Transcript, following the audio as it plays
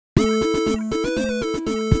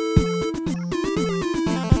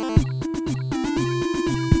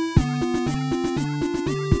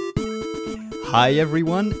Hi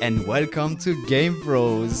everyone and welcome to Game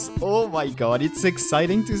Bros. Oh my god, it's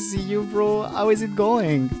exciting to see you, bro. How is it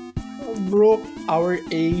going? Bro, our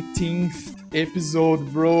 18th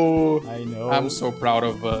episode, bro. I know. I'm so proud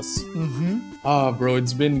of us. Mm-hmm. Bro,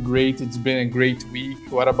 it's been great. It's been a great week.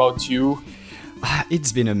 What about you?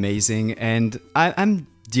 It's been amazing and I'm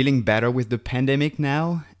dealing better with the pandemic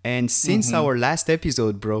now. And since our last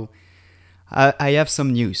episode, bro, I have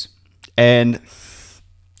some news. And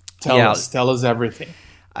Tell us everything.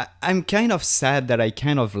 I'm kind of sad that I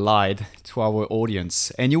kind of lied to our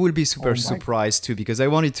audience. And you will be super surprised too, because I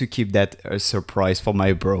wanted to keep that a surprise for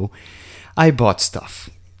my bro. I bought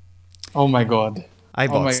stuff. Oh my god.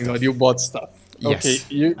 Stuff. You bought stuff. Yes,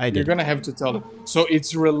 okay, I did. You're gonna have to tell it. So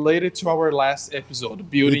it's related to our last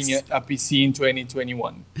episode, building a PC in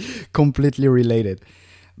 2021. Completely related.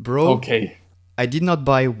 Bro, Okay. I did not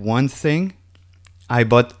buy one thing. I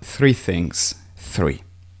bought three things. Three.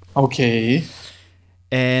 Okay.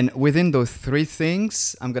 And within those three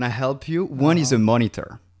things, I'm gonna help you. One is a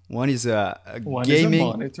monitor. One is a gaming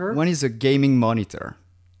monitor. One is a gaming monitor.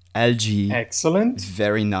 LG. Excellent. It's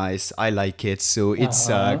very nice. I like it. So it's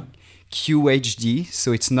QHD.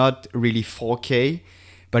 So it's not really 4K,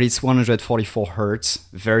 but it's 144 hertz.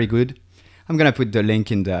 Very good. I'm gonna put the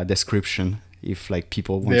link in the description if like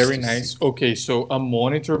people want Very to nice. see. Okay, so a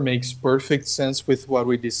monitor makes perfect sense with what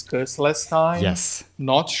we discussed last time. Yes.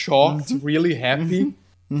 Not shocked, really happy.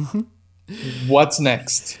 What's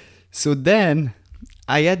next? So then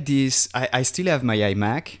I had this, I still have my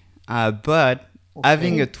iMac, but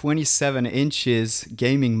having a 27 inches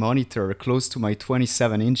gaming monitor close to my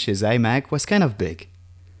 27 inches iMac was kind of big.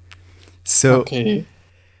 So Okay.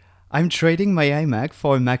 I'm trading my iMac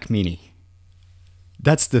for a Mac Mini.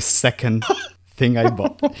 That's the second thing I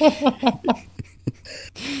bought.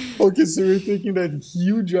 Okay, so you're taking that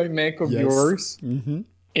huge iMac of Yes. yours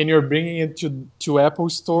and you're bringing it to Apple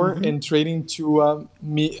Store and trading to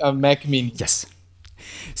a Mac Mini. Yes.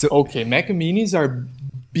 So Okay, Mac Minis are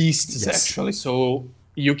beasts Yes. actually. So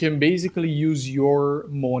you can basically use your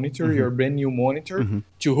monitor, your brand new monitor,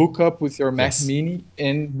 to hook up with your Mac Yes. Mini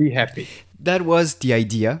and be happy. that was the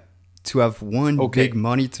idea, to have one Okay. big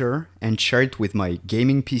monitor and share it with my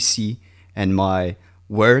gaming PC and my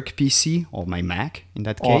work PC or my Mac in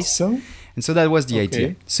that case. Awesome. And so that was the idea.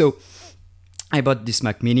 Okay. So I bought this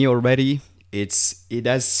Mac Mini already. It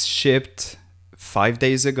has shipped 5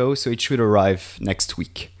 days ago, so it should arrive next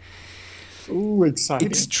week. Ooh, exciting.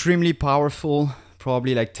 Extremely powerful,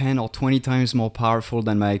 probably like 10 or 20 times more powerful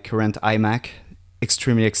than my current iMac.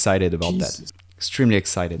 Extremely excited about Jesus. that. Extremely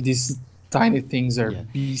excited. These tiny things are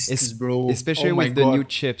beasts, bro. Especially Oh my with the God. new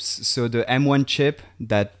chips. So the M1 chip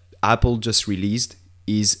that Apple just released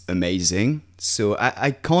is amazing. So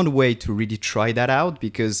I can't wait to really try that out,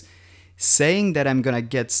 because saying that I'm gonna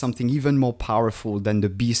get something even more powerful than the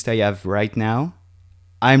beast I have right now,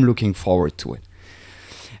 I'm looking forward to it.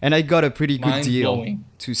 And I got a pretty good deal Mind-blowing.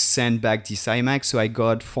 to send back this iMac. So I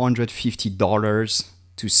got $450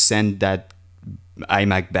 to send that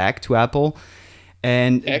iMac back to Apple.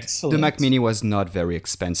 And the Excellent. Mac Mini was not very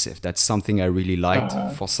expensive. That's something I really liked.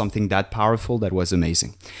 For something that powerful, that was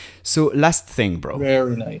amazing. So last thing, bro.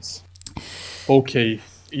 Very nice. Okay.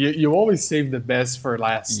 You always save the best for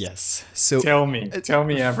last. Yes. So Tell me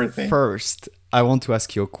everything. first, I want to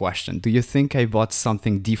ask you a question. Do you think I bought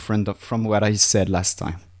something different from what I said last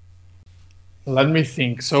time? Let me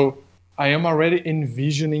think. So I am already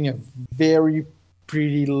envisioning a very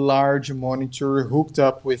pretty large monitor hooked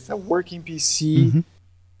up with a working PC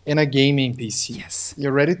and a gaming PC. Yes. You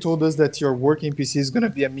already told us that your working PC is going to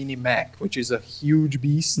be a mini Mac, which is a huge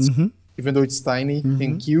beast, even though it's tiny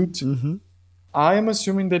and cute. I am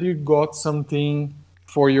assuming that you got something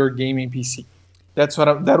for your gaming PC.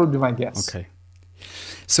 That would be my guess. Okay.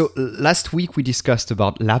 So last week we discussed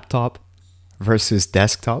about laptop versus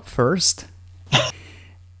desktop first.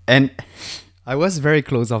 And I was very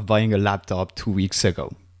close of buying a laptop 2 weeks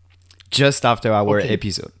ago, just after our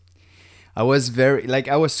episode. I was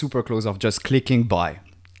super close of just clicking buy.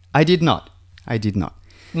 I did not.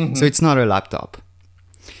 So it's not a laptop.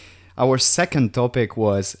 Our second topic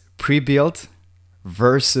was pre-built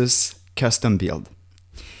versus custom build.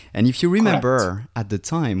 And if you remember at the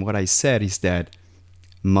time, what I said is that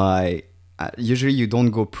usually you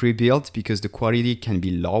don't go pre-built because the quality can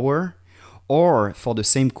be lower, or for the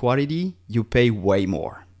same quality, you pay way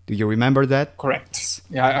more. Do you remember that? Correct.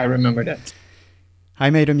 Yeah, I remember that. I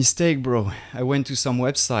made a mistake, bro. I went to some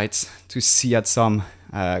websites to see at some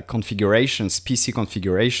configurations, PC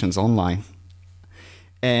configurations online.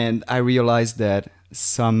 And I realized that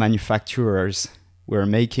some manufacturers were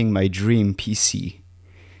making my dream PC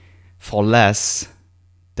for less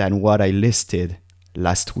than what I listed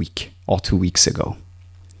last week or 2 weeks ago.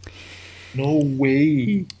 No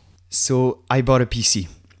way. So I bought a PC.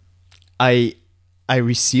 I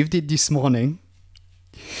received it this morning.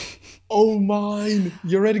 Oh mine!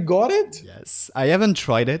 You already got it? Yes. I haven't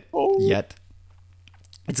tried it yet.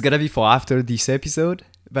 It's gonna be for after this episode,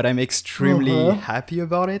 but I'm extremely happy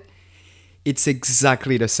about it. It's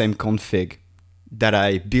exactly the same config that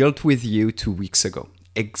I built with you 2 weeks ago.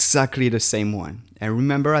 Exactly the same one. And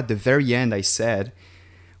remember at the very end I said,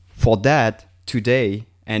 for that, today,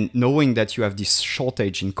 and knowing that you have this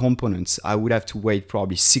shortage in components, I would have to wait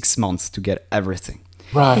probably 6 months to get everything.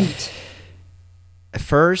 Right. At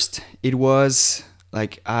first, it was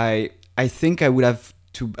like I think I would have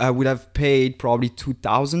paid probably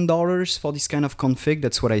 $2,000 for this kind of config.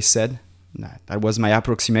 That's what I said. That was my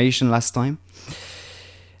approximation last time.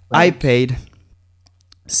 Right. I paid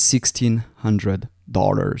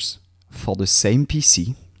 $1,600 for the same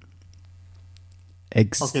PC.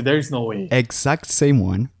 Okay, there's no way. Exact same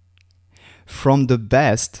one from the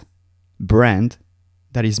best brand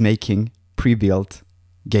that is making pre-built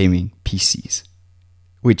gaming PCs,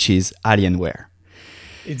 which is Alienware.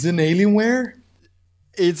 It's an Alienware?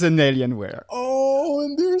 It's an Alienware. Oh,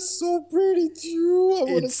 and they're so pretty too. I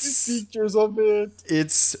want to see pictures of it.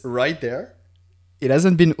 It's right there. It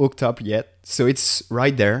hasn't been hooked up yet, so it's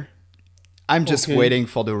right there. I'm just waiting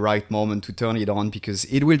for the right moment to turn it on because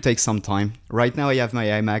it will take some time. Right now I have my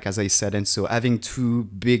iMac, as I said, and so having two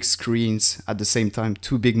big screens at the same time,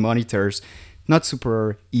 two big monitors, not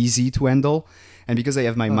super easy to handle. And because I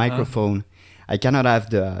have my microphone, I cannot have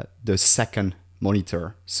the second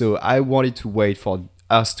monitor. So I wanted to wait for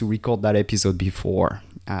us to record that episode before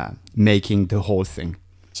making the whole thing.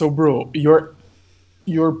 So bro, your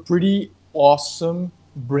pretty awesome,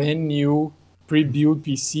 brand new pre-built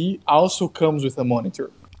PC also comes with a monitor.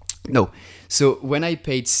 No. So when I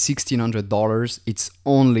paid $1,600, it's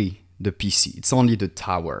only the PC. It's only the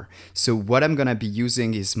tower. So what I'm going to be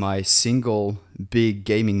using is my single big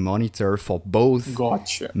gaming monitor for both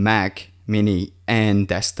Mac Mini and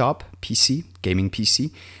desktop PC, gaming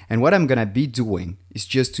PC. And what I'm going to be doing is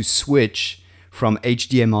just to switch from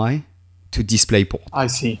HDMI to DisplayPort. I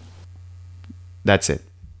see. That's it.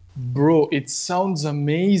 Bro, it sounds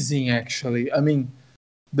amazing, actually. I mean,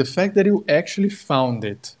 the fact that you actually found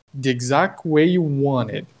it the exact way you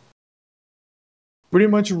wanted, pretty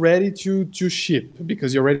much ready to ship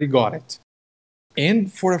because you already got it.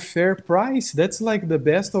 And for a fair price, that's like the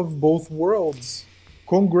best of both worlds.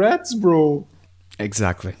 Congrats, bro.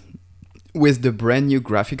 Exactly. With the brand new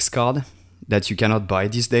graphics card that you cannot buy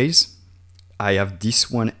these days, I have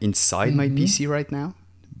this one inside my PC right now.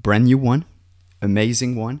 Brand new one.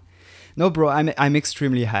 Amazing one. No, bro, I'm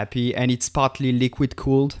extremely happy, and it's partly liquid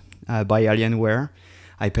cooled by Alienware.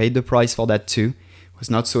 I paid the price for that too. It was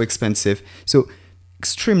not so expensive. So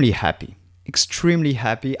extremely happy. Extremely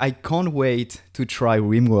happy. I can't wait to try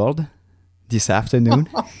RimWorld this afternoon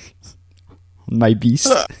on my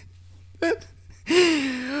beast.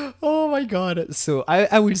 Oh my god. So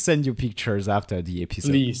I will send you pictures after the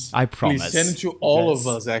episode. Please. I promise. Please send it to all of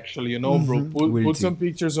us, actually. You know, bro. Put some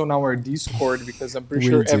pictures on our Discord because I'm pretty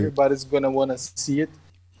sure everybody's going to want to see it.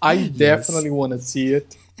 I definitely want to see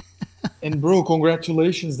it. And bro,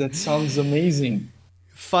 congratulations. That sounds amazing.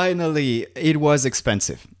 Finally, it was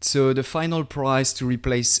expensive. So the final price to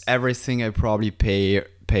replace everything, I probably paid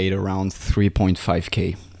around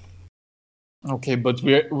 3.5K. Okay, but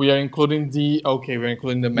we are including we're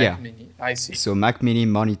including the Mac Mini. I see. So Mac Mini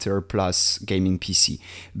monitor plus gaming PC.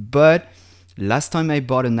 But last time I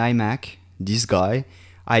bought an iMac, this guy,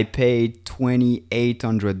 I paid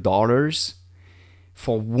 $2,800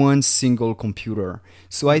 for one single computer.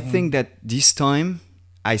 So I think that this time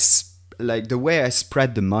the way I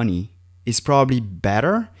spread the money is probably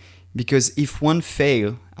better because if one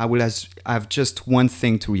fail, I will have just one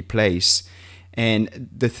thing to replace. And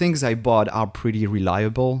the things I bought are pretty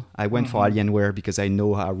reliable. I went for Alienware because I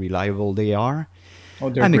know how reliable they are.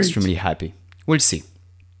 I'm great. Extremely happy. We'll see.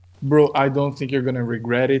 Bro, I don't think you're going to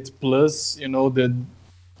regret it. Plus, you know, the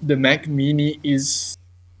Mac Mini is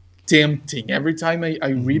tempting. Every time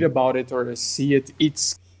I read about it or I see it,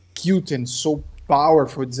 it's cute and so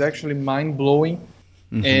powerful. It's actually mind-blowing.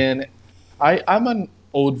 And I'm an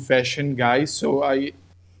old-fashioned guy, so I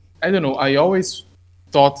don't know. I always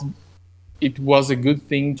thought it was a good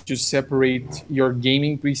thing to separate your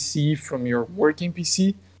gaming PC from your working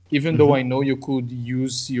PC, even though I know you could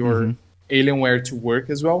use your Alienware to work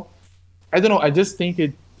as well. I don't know. I just think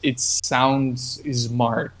it sounds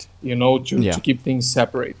smart, you know, to keep things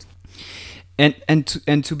separate. And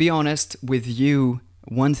to be honest with you,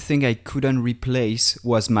 one thing I couldn't replace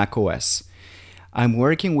was macOS. I'm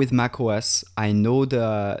working with macOS. I know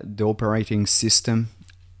the operating system.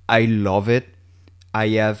 I love it. I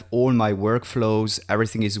have all my workflows.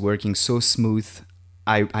 Everything is working so smooth.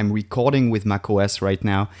 I'm recording with macOS right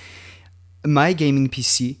now. My gaming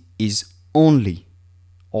PC is only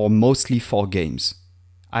or mostly for games.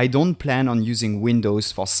 I don't plan on using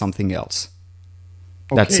Windows for something else.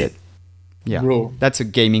 That's Okay. it. Yeah, Bro, that's a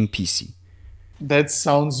gaming PC. that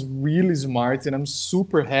sounds really smart, and I'm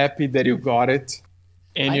super happy that you got it.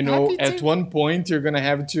 And I'm happy at too. one point you're gonna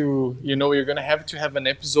have to, you're gonna have to have an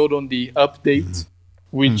episode on the update,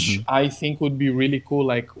 which I think would be really cool.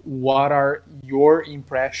 Like, what are your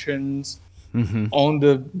impressions on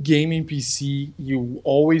the gaming PC you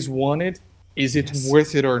always wanted? Is it Yes.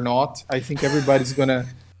 worth it or not? I think everybody's gonna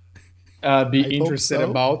be I hope interested so.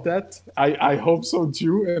 about that. I hope so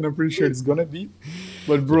too, and I'm pretty sure it's gonna be.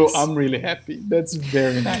 But bro, Yes. I'm really happy. That's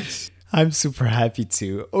very nice. I'm super happy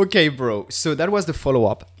too. Okay, bro. So that was the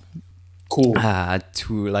follow-up Cool.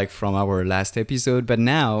 to like from our last episode. But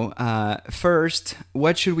now, first,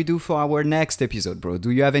 what should we do for our next episode, bro?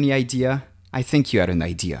 Do you have any idea? I think you had an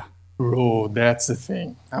idea. Bro, that's the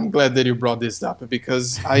thing. I'm glad that you brought this up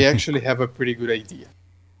because I actually have a pretty good idea.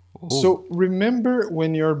 So, remember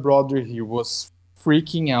when your brother here was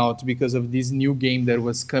freaking out because of this new game that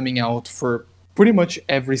was coming out for pretty much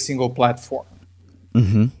every single platform?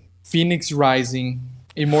 Phoenix Rising,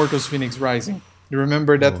 Immortals Phoenix Rising. You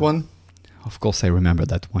remember that one? Of course, I remember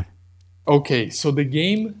that one. Okay, so the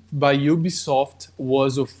game by Ubisoft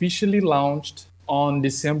was officially launched on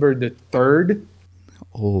December the 3rd.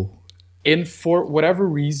 Oh, And for whatever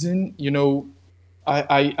reason,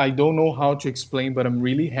 I don't know how to explain, but I'm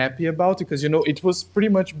really happy about it because, it was pretty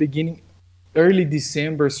much beginning early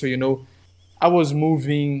December. So, I was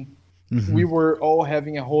moving. We were all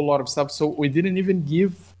having a whole lot of stuff. So we didn't even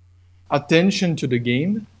give attention to the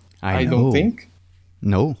game. I don't know. think.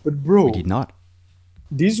 No, But bro, we did not.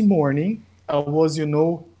 this morning I was,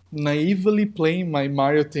 naively playing my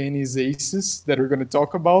Mario Tennis Aces that we're going to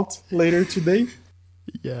talk about later today.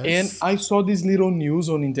 Yes. And I saw this little news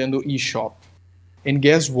on Nintendo eShop. And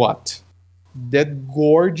guess what? That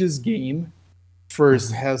gorgeous game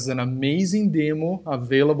first has an amazing demo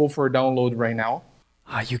available for download right now.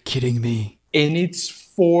 Are you kidding me? And it's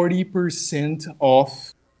 40%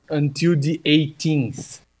 off until the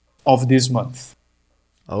 18th of this month.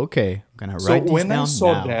 Okay, I'm gonna So write this when down I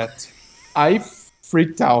saw now. that, I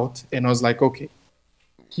freaked out and I was like, okay,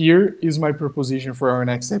 here is my proposition for our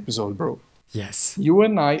next episode, bro. Yes. You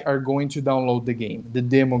and I are going to download the game, the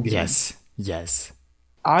demo game. Yes. Yes.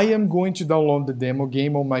 I am going to download the demo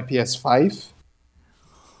game on my PS5.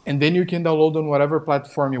 And then you can download on whatever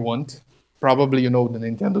platform you want. Probably, the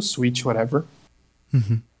Nintendo Switch, whatever.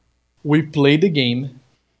 We play the game.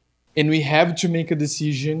 And we have to make a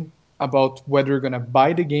decision about whether we're going to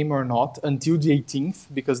buy the game or not until the 18th.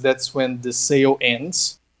 Because that's when the sale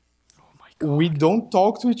ends. We don't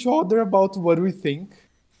talk to each other about what we think.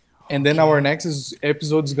 And then our next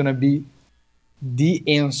episode is going to be the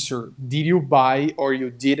answer. Did you buy or you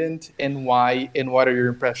didn't? And why? And what are your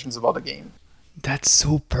impressions about the game? That's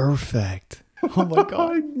so perfect. Oh my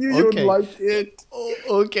god. I knew you'd like it. Oh,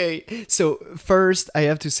 okay. So first, I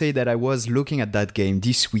have to say that I was looking at that game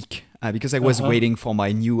this week because I was waiting for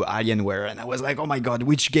my new Alienware, and I was like, "Oh my god,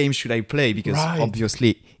 which game should I play?" Because Right.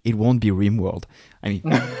 obviously it won't be RimWorld. I mean,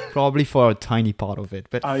 probably for a tiny part of it,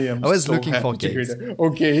 but I was so looking for happy to hear games, that.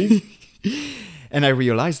 Okay. and I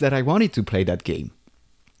realized that I wanted to play that game,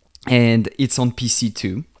 and it's on PC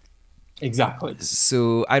too. Exactly.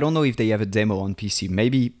 So I don't know if they have a demo on PC.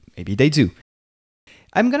 Maybe they do.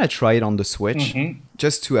 I'm gonna try it on the Switch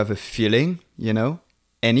just to have a feeling,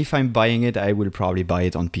 And if I'm buying it, I will probably buy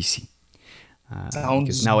it on PC. Sounds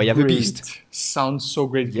because now I have a great. beast. Sounds so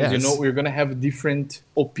great because Yes. we're gonna have different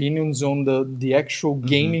opinions on the actual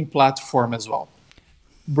gaming platform as well.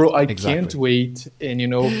 Bro, I can't Exactly. wait, and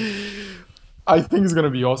I think it's gonna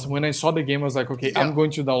be awesome. When I saw the game, I was like, okay, I'm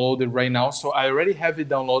going to download it right now. So I already have it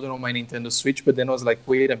downloaded on my Nintendo Switch, but then I was like,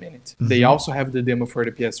 wait a minute. They also have the demo for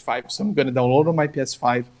the PS5. So I'm gonna download on my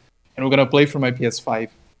PS5 and we're gonna play for my PS5.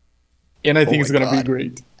 And I think my it's gonna be God.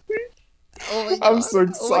 great. Oh my I'm so Oh my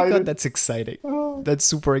excited. god, that's exciting. That's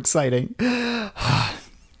super exciting.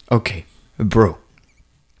 Okay, bro.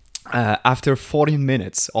 After 14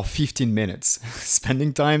 minutes or 15 minutes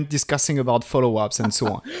spending time discussing about follow-ups and so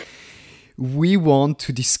on, we want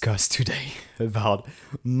to discuss today about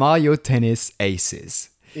Mario Tennis Aces,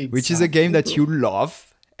 which is a game that you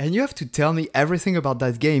love, and you have to tell me everything about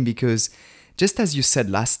that game because, just as you said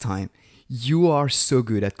last time, you are so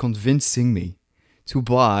good at convincing me to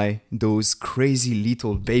buy those crazy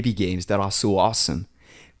little baby games that are so awesome.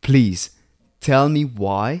 Please, Tell me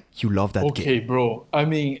why you love that Okay, game. bro. I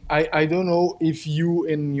mean, I don't know if you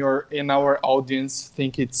in our audience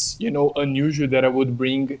think it's, unusual that I would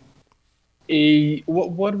bring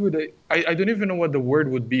what would I don't even know what the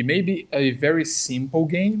word would be. Maybe a very simple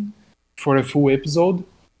game for a full episode.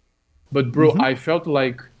 But bro, I felt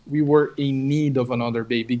like we were in need of another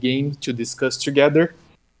baby game to discuss together.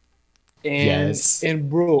 And Yes, and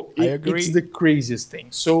bro, I it's agree. the craziest thing.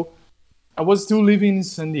 So I was still living in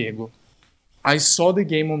San Diego. I saw the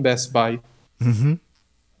game on Best Buy,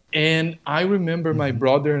 and I remember my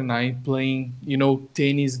brother and I playing,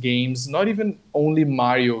 tennis games, not even only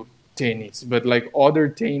Mario tennis, but like other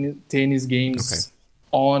tennis Okay. games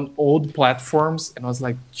on old platforms. And I was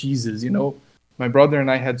like, Jesus, my brother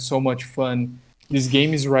and I had so much fun. This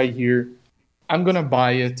game is right here. I'm gonna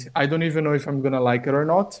buy it. I don't even know if I'm gonna like it or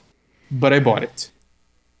not, but I bought it.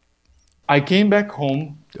 I came back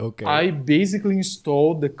home. Okay. I basically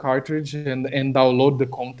installed the cartridge and download the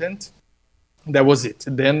content. That was it.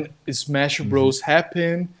 Then Smash Bros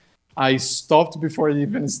happened. I stopped before it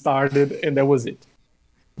even started, and that was it.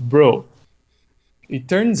 Bro, it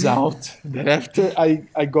turns out that after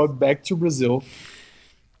I got back to Brazil,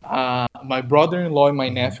 my brother-in-law and my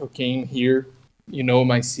nephew came here,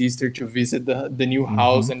 my sister to visit the new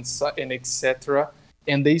house and etc.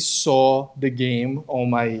 And they saw the game on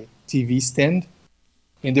my TV stand,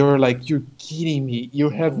 and they were like, "You're kidding me! You Oh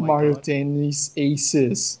have my Mario god. Tennis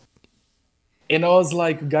Aces." And I was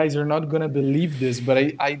like, guys, you're not gonna believe this, but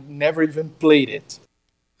I never even played it.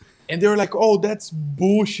 And they were like, oh, that's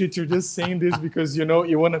bullshit. You're just saying this because you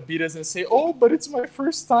wanna beat us and say, oh, but it's my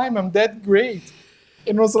first time. I'm that great.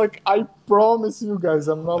 And I was like, I promise you guys,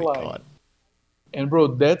 I'm Oh not my lying. god. And bro,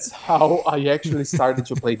 that's how I actually started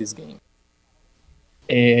to play this game.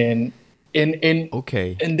 And and and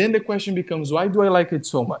Okay. and then the question becomes, why do I like it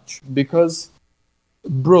so much? Because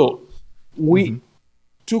bro, we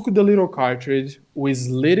took the little cartridge, we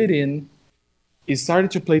slid it in, he started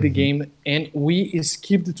to play the game, and we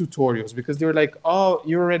skipped the tutorials because they were like, oh,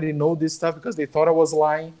 you already know this stuff, because they thought I was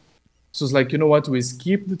lying. So it's like, you know what? We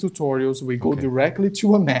skip the tutorials, we go Okay. directly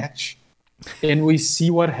to a match, and we see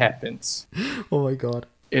what happens. Oh my god.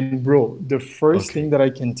 And bro, the first thing Okay. that I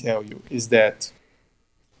can tell you is that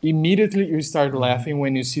immediately you start laughing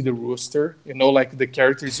when you see the roster, like the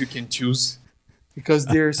characters you can choose, because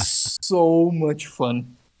they're so much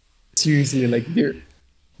fun. Seriously, like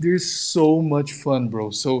they're so much fun, bro.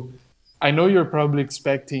 So I know you're probably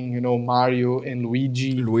expecting, Mario and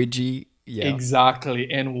Luigi, Luigi, yeah. exactly,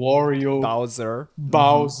 and Wario, Bowser.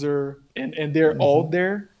 Bowser, and they're all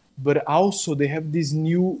there. But also they have these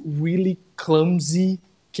new really clumsy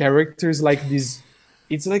characters, like this.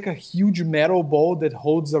 It's like a huge metal ball that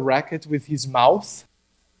holds a racket with his mouth.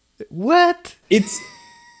 What? It's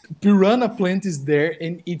Piranha Plant is there,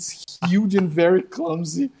 and it's huge and very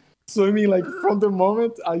clumsy. So I mean, like from the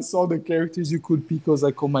moment I saw the characters you could pick, I was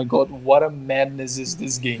like, "Oh my god, what a madness is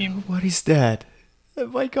this game!" What is that? Oh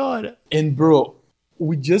my god. And bro,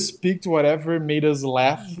 we just picked whatever made us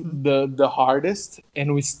laugh the hardest,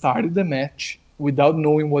 and we started the match without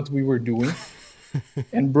knowing what we were doing.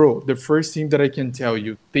 And bro, the first thing that I can tell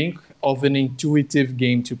you, think of an intuitive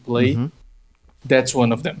game to play. That's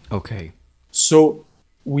one of them. Okay. So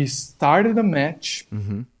we started a match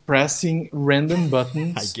pressing random I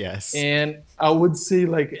buttons. guess. And I would say,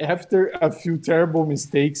 like, after a few terrible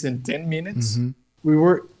mistakes in 10 minutes, we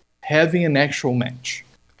were having an actual match.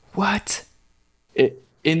 What?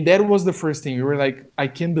 And that was the first thing. We were like, I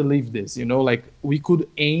can't believe this. Like, we could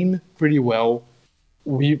aim pretty well.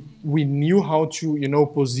 We knew how to,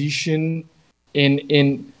 position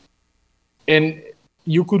and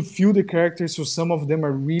you could feel the characters. So some of them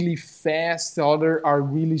are really fast, the other are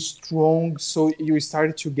really strong. So you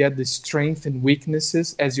started to get the strength and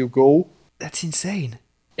weaknesses as you go. That's insane.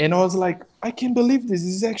 And I was like, I can't believe this.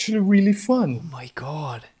 This is actually really fun. Oh my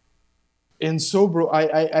god. And so, bro,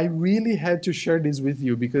 I really had to share this with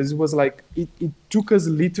you, because it was like, it took us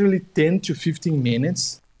literally 10 to 15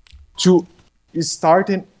 minutes to start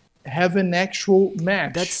and have an actual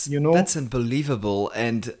match, That's unbelievable.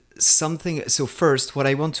 And something. So first, what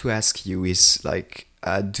I want to ask you is like,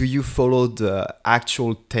 do you follow the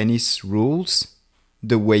actual tennis rules,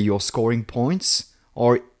 the way you're scoring points,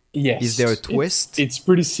 or is there a Yes, twist? it's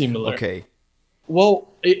pretty similar. Okay. Well,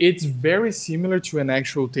 it's very similar to an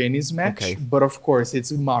actual tennis match, Okay. but of course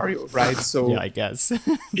it's Mario, right? So Yeah, I guess.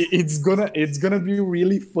 it's gonna be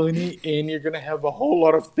really funny, and you're gonna have a whole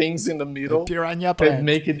lot of things in the middle Piranha that plant.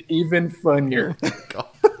 make it even funnier. God.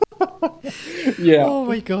 Yeah, Oh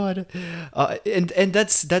my god. And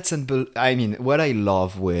I mean, what I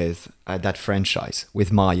love with that franchise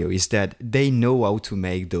with Mario is that they know how to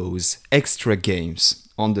make those extra games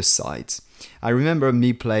on the sides. I remember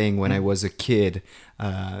me playing when I was a kid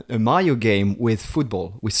a Mario game with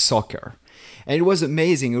football, with soccer. And it was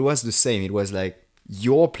amazing. It was the same. It was like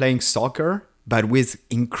you're playing soccer but with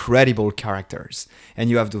incredible characters,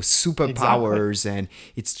 and you have those superpowers, and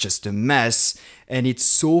it's just a mess, and it's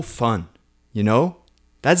so fun. You know,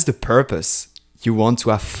 that's the purpose. You want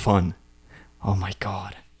to have fun. Oh my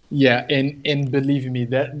god. yeah, and believe me,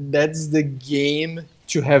 that's the game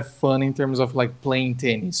to have fun in terms of like playing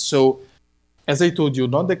tennis. So, as I told you,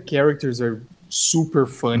 not the characters are super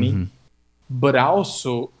funny, but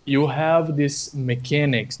also you have this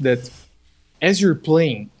mechanics that as you're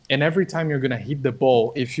playing, and every time you're gonna hit the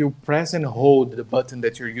ball, if you press and hold the button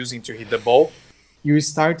that you're using to hit the ball, you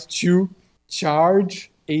start to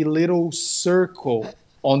charge a little circle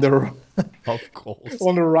on the Of course.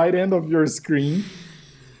 on the right end of your screen,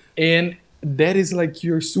 and that is like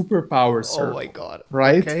your superpower Oh my circle, god.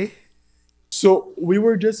 right? Okay. So we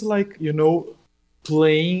were just like,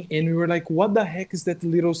 playing, and we were like, what the heck is that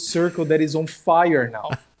little circle that is on fire now?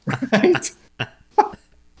 Right?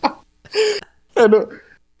 And, uh,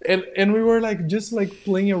 and we were like just like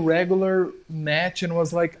playing a regular match, and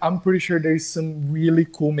was like, I'm pretty sure there's some really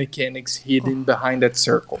cool mechanics hidden behind that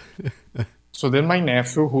circle. So then my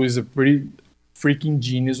nephew, who is a pretty freaking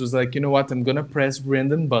genius, was like, you know what? I'm gonna press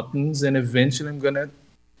random buttons, and eventually I'm gonna,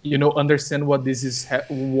 understand what this is,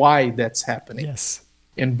 why that's happening. Yes.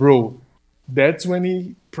 And bro, that's when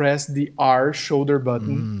he pressed the R shoulder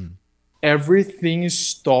button. Everything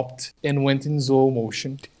stopped and went in slow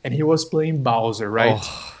motion, and he was playing Bowser, right?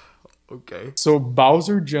 Oh, okay. So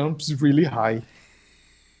Bowser jumps really high,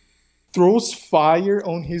 throws fire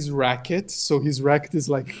on his racket, so his racket is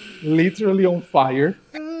like literally on fire.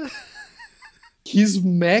 He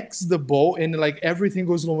smacks the ball, and like everything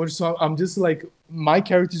goes slow motion. So I'm just like, my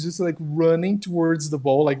character is just like running towards the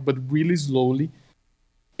ball, like, but really slowly.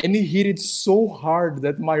 And he hit it so hard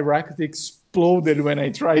that my racket exploded when I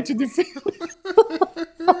tried to defend it.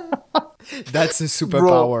 That's a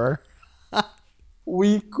superpower.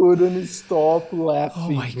 We couldn't stop laughing, Oh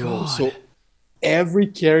my bro. God. So every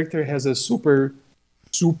character has a super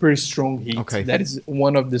strong hit. Okay. That is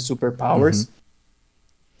one of the superpowers.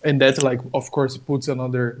 And that, like, of course, puts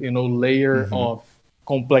another, layer of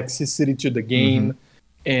complexity to the game.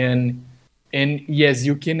 And yes,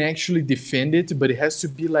 you can actually defend it, but it has to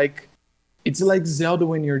be like, it's like Zelda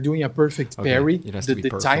when you're doing a perfect parry. it has to be The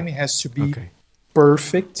perfect. timing has to be Okay.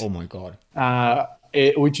 perfect, Oh my god.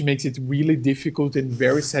 which makes it really difficult and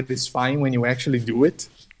very satisfying when you actually do it.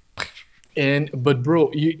 But bro,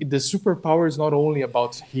 the superpower is not only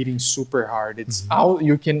about hitting super hard. It's how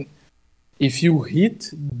you can, if you hit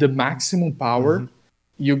the maximum power,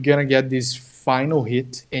 you're gonna get this final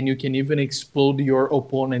hit, and you can even explode your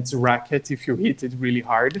opponent's racket if you hit it really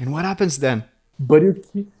hard. And what happens then But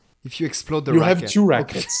if you explode the you racket? have two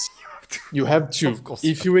rackets. You have two. Of course.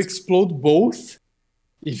 If you explode both,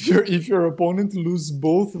 if your opponent loses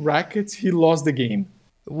both rackets, he lost the game.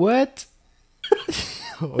 What?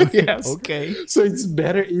 Yes. Okay. So it's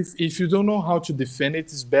better if you don't know how to defend it,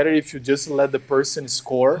 it's better if you just let the person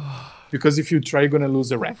score. Because if you try, you're gonna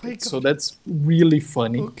lose a racket. So that's really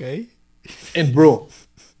funny. Okay. And bro,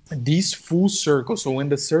 these full circles, so when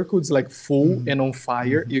the circle is like full and on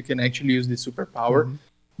fire, you can actually use the superpower.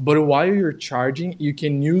 But while you're charging, you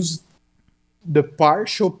can use the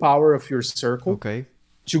partial power of your circle Okay.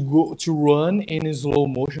 to run in slow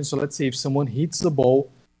motion. So let's say if someone hits the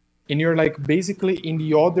ball and you're like basically in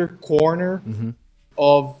the other corner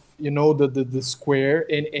of the square,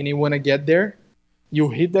 and you want to get there, you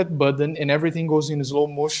hit that button and everything goes in slow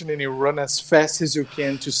motion, and you run as fast as you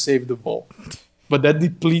can to save the ball. But that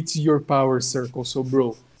depletes your power circle. So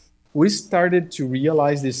bro, we started to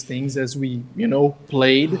realize these things as we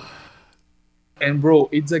played. And bro,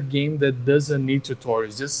 it's a game that doesn't need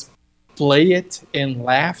tutorials. Just play it and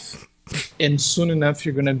laugh, and soon enough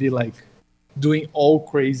you're gonna be like doing all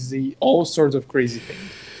sorts of crazy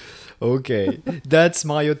things. Okay. That's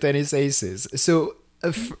Mario Tennis Aces. So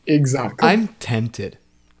Exactly. I'm tempted,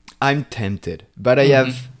 but I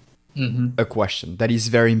have a question that is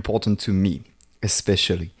very important to me,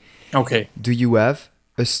 especially. Okay. Do you have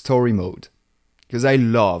a story mode? Because I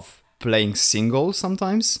love playing single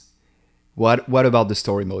sometimes. What about the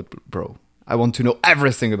story mode, bro? I want to know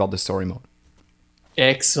everything about the story mode.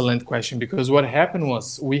 Excellent question, because what happened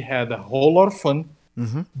was we had a whole lot of fun,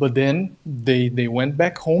 but then they went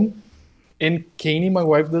back home, and Kanie, my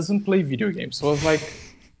wife, doesn't play video games. So I was like,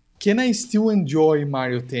 can I still enjoy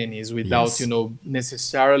Mario Tennis without, Yes.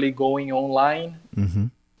 necessarily going online Mm-hmm.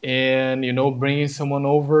 and, bringing someone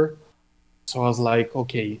over? So I was like,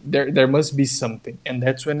 okay, there must be something. And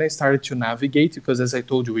that's when I started to navigate because as I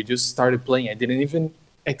told you, we just started playing. I didn't even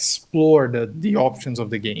explore the options of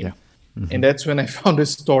the Yeah. game. Mm-hmm. And that's when I found the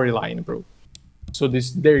storyline, bro. So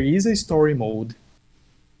there is a story mode,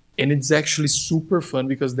 and it's actually super fun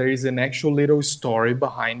because there is an actual little story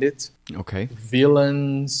behind it. Okay.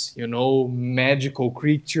 Villains, magical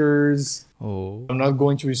creatures. Oh. I'm not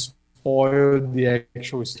going to spoil the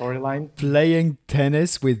actual storyline. Playing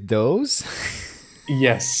tennis with those?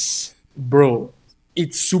 Yes, bro,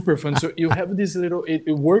 it's super fun. So you have this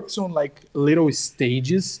it works on like little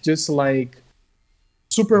stages, just like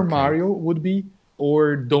Super Okay. Mario would be,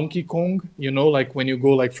 or Donkey Kong, like when you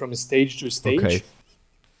go like from stage to Okay. stage.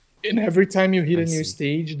 And every time you hit I a new see.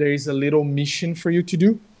 stage, there is a little mission for you to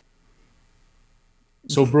do.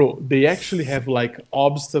 So, bro, they actually have like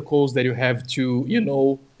obstacles that you have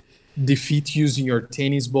to, defeat using your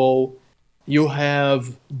tennis ball. You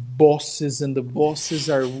have bosses, and the bosses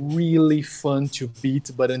are really fun to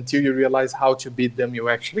beat, but until you realize how to beat them, you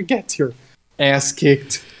actually get your ass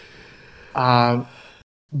kicked. Um,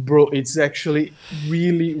 Bro, it's actually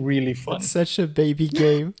really, really It's fun. such a baby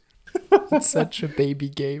game. It's such a baby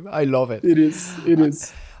game. I love it. It is. It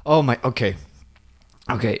is. Oh my. Okay.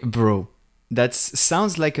 Okay, bro. That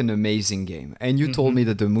sounds like an amazing game. And you told me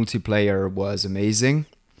that the multiplayer was amazing.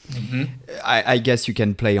 I guess you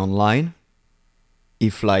can play online.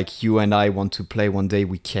 If like you and I want to play one day,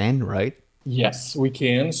 we can, right? Yes, we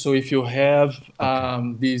can. So if you have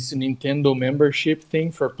this Nintendo membership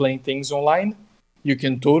thing for playing things online, you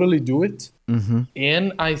can totally do it. Mm-hmm.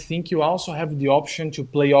 And I think you also have the option to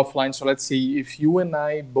play offline. So let's say if you and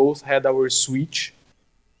I both had our Switch,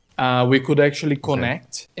 we could actually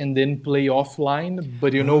connect and then play offline,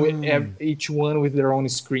 but each one with their own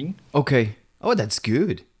screen, Okay. Oh, that's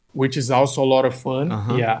good. which is also a lot of fun.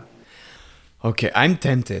 Uh-huh. Yeah. Okay, I'm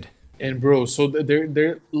tempted. And bro, so there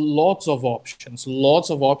are lots of options.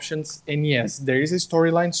 And yes, there is a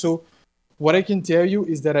storyline. So what I can tell you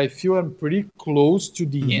is that I feel I'm pretty close to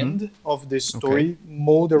the end of the story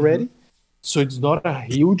mode already. So it's not a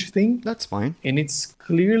huge thing. That's fine. And it's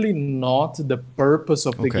clearly not the purpose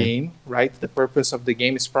of the Okay. game, right? The purpose of the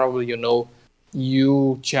game is probably,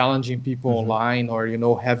 you challenging people online or,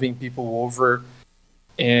 having people over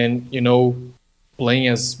and, playing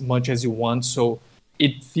as much as you want. So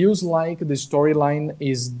it feels like the storyline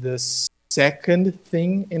is the second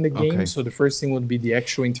thing in the game. Okay. So the first thing would be the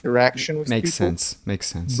actual interaction with Makes people. sense. Makes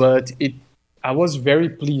sense. But I was very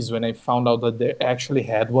pleased when I found out that they actually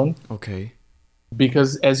had one. Okay.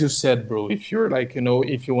 Because as you said, bro, if you're like,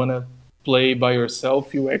 if you want to play by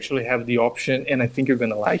yourself, you actually have the option, and I think you're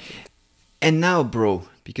going to like it. And now, bro,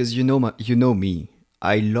 because you know me,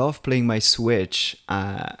 I love playing my Switch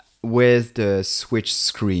with the Switch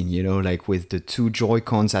screen, like with the two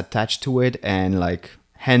Joy-Cons attached to it and like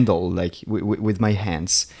handle, like with my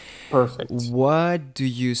hands. Perfect. What do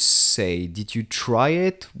you say? Did you try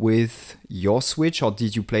it with your Switch or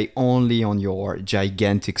did you play only on your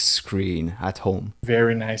gigantic screen at home?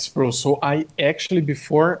 Very nice, bro. So I actually,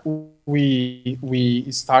 before we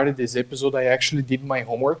started this episode, I actually did my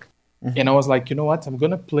homework. And I was like, you know what? I'm going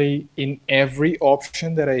to play in every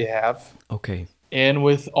option that I have Okay. and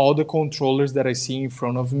with all the controllers that I see in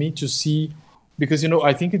front of me to see, because,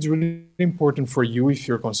 I think it's really important for you if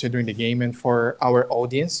you're considering the game and for our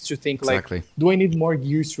audience to think Exactly. like, do I need more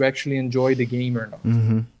gears to actually enjoy the game or not?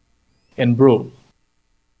 And bro,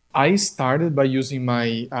 I started by using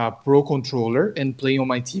my Pro controller and playing on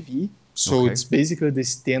my TV. So Okay. it's basically the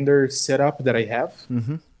standard setup that I have.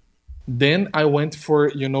 Then I went for,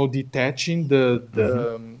 detaching the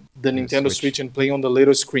Nintendo Switch. Switch and playing on the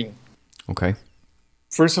little screen. Okay.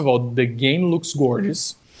 First of all, the game looks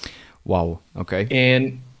gorgeous. Wow. Okay.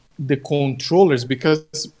 And the controllers, because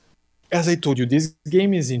as I told you, this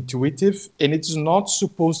game is intuitive and it's not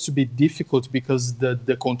supposed to be difficult because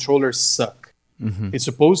the controllers suck. It's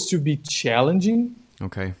supposed to be challenging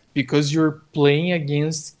Okay. because you're playing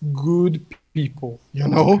against good people, you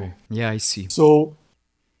know? Okay. Yeah, I see. So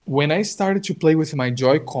when I started to play with my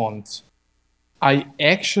Joy-Cons, I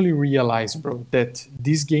actually realized, bro, that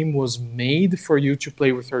this game was made for you to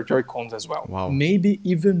play with your Joy-Cons as well. Wow. Maybe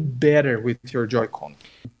even better with your Joy-Con.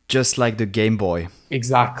 Just like the Game Boy.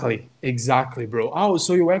 Exactly, bro. Oh,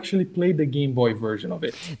 so you actually played the Game Boy version of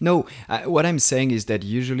it. No, what I'm saying is that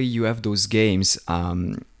usually you have those games,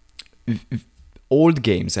 old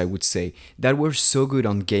games, I would say, that were so good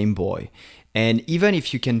on Game Boy. And even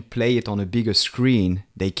if you can play it on a bigger screen,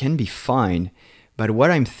 they can be fine. But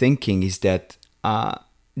what I'm thinking is that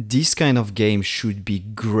this kind of game should be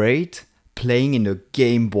great playing in a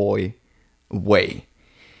Game Boy way.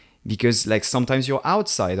 Because like sometimes you're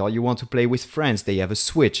outside or you want to play with friends, they have a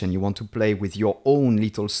Switch and you want to play with your own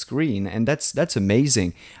little screen, and that's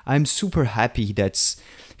amazing. I'm super happy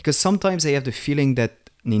because sometimes I have the feeling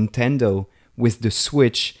that Nintendo with the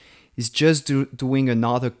Switch is just doing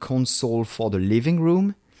another console for the living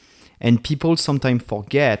room, and people sometimes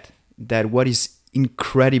forget that what is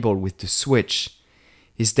incredible with the Switch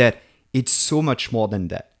is that it's so much more than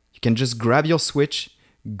that. You can just grab your Switch,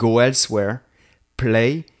 go elsewhere,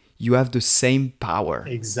 play. You have the same power.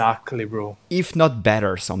 Exactly, bro. If not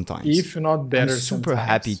better sometimes. I'm super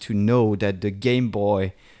happy to know that the Game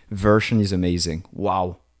Boy version is amazing.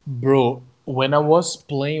 Wow. Bro, when I was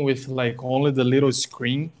playing with like only the little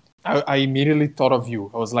screen, I immediately thought of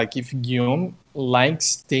you. I was like, if Guillaume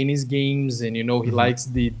likes tennis games and he likes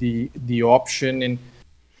the option, and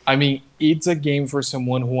I mean, it's a game for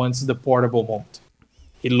someone who wants the portable mode.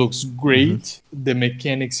 It looks great. The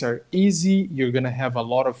mechanics are easy. You're going to have a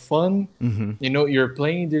lot of fun. You're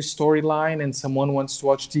playing this storyline and someone wants to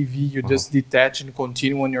watch TV. You just detach and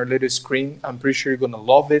continue on your little screen. I'm pretty sure you're going to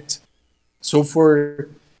love it. So for,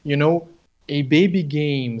 a baby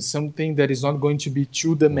game, something that is not going to be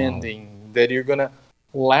too demanding, that you're going to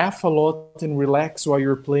laugh a lot and relax while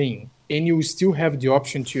you're playing, and you still have the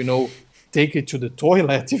option to, take it to the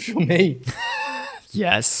toilet if you may.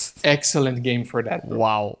 Yes. Excellent game for that, bro.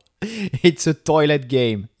 Wow. It's a toilet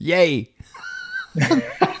game. Yay.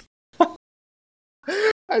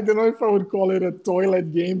 I don't know if I would call it a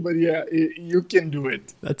toilet game, but yeah, you can do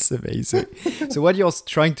it. That's amazing. So what you're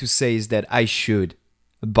trying to say is that I should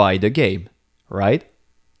buy the game, right?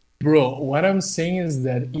 Bro, what I'm saying is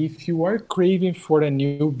that if you are craving for a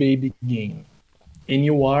new baby game and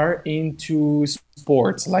you are into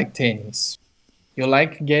sports like tennis, you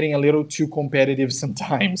like getting a little too competitive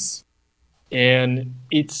sometimes, and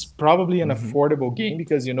it's probably an affordable game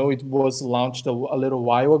because it was launched a little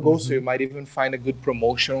while ago, so you might even find a good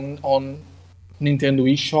promotion on Nintendo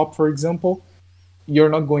eShop, for example. You're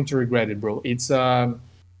not going to regret it, bro. It's a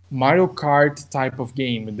Mario Kart type of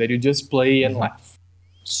game that you just play and laugh.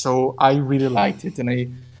 So I really liked it,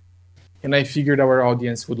 and I figured our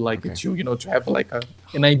audience would like it too, to have like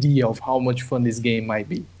an idea of how much fun this game might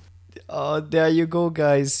be. There you go,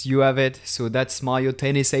 guys. You have it. So that's Mario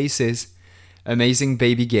Tennis Aces. Amazing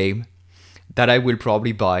baby game that I will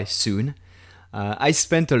probably buy soon. I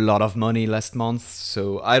spent a lot of money last month,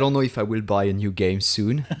 so I don't know if I will buy a new game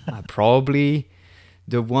soon. Probably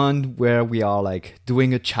the one where we are like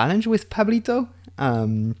doing a challenge with Pablito.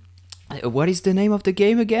 What is the name of the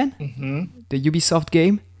game again? The Ubisoft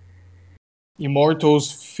game?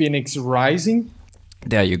 Immortals Phoenix Rising.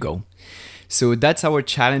 There you go. So that's our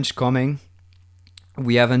challenge coming.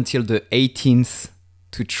 We have until the 18th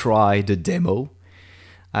to try the demo.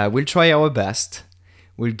 We'll try our best.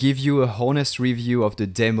 We'll give you a honest review of the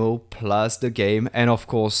demo plus the game. And of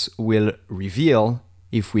course, we'll reveal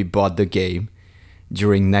if we bought the game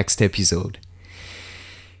during next episode.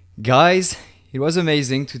 Guys, it was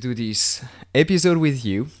amazing to do this episode with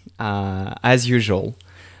you, as usual.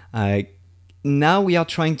 Now we are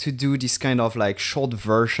trying to do this kind of like short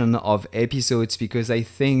version of episodes because I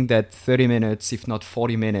think that 30 minutes, if not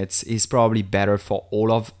 40 minutes, is probably better for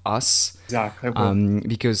all of us. Exactly.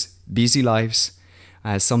 Because busy lives,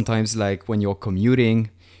 sometimes like when you're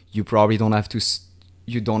commuting, you probably don't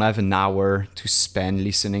have an hour to spend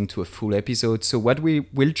listening to a full episode. So what we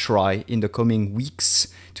will try in the coming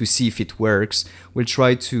weeks to see if it works, we'll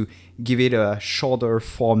try to give it a shorter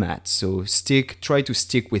format. So try to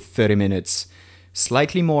stick with 30 minutes.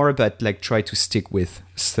 Slightly more, but like try to stick with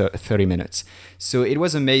 30 minutes. So it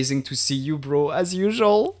was amazing to see you, bro, as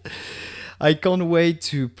usual. I can't wait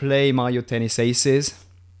to play Mario Tennis Aces.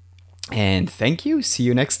 And thank you. See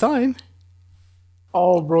you next time.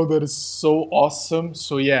 Oh, bro, that is so awesome.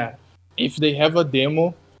 So yeah, if they have a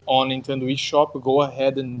demo on Nintendo eShop, go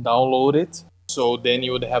ahead and download it. So then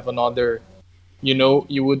you would have another,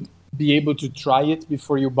 you would be able to try it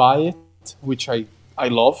before you buy it, which I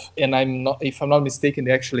love. And if I'm not mistaken,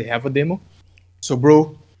 they actually have a demo. So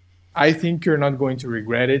bro, I think you're not going to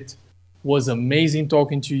regret it. Was amazing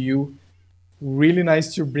talking to you. Really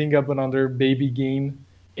nice to bring up another baby game.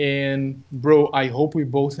 And bro, I hope we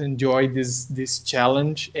both enjoy this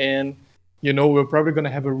challenge. And we're probably gonna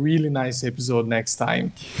have a really nice episode next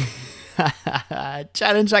time.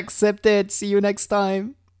 Challenge accepted. See you next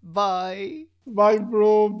time. Bye. Bye,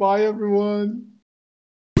 bro. Bye, everyone.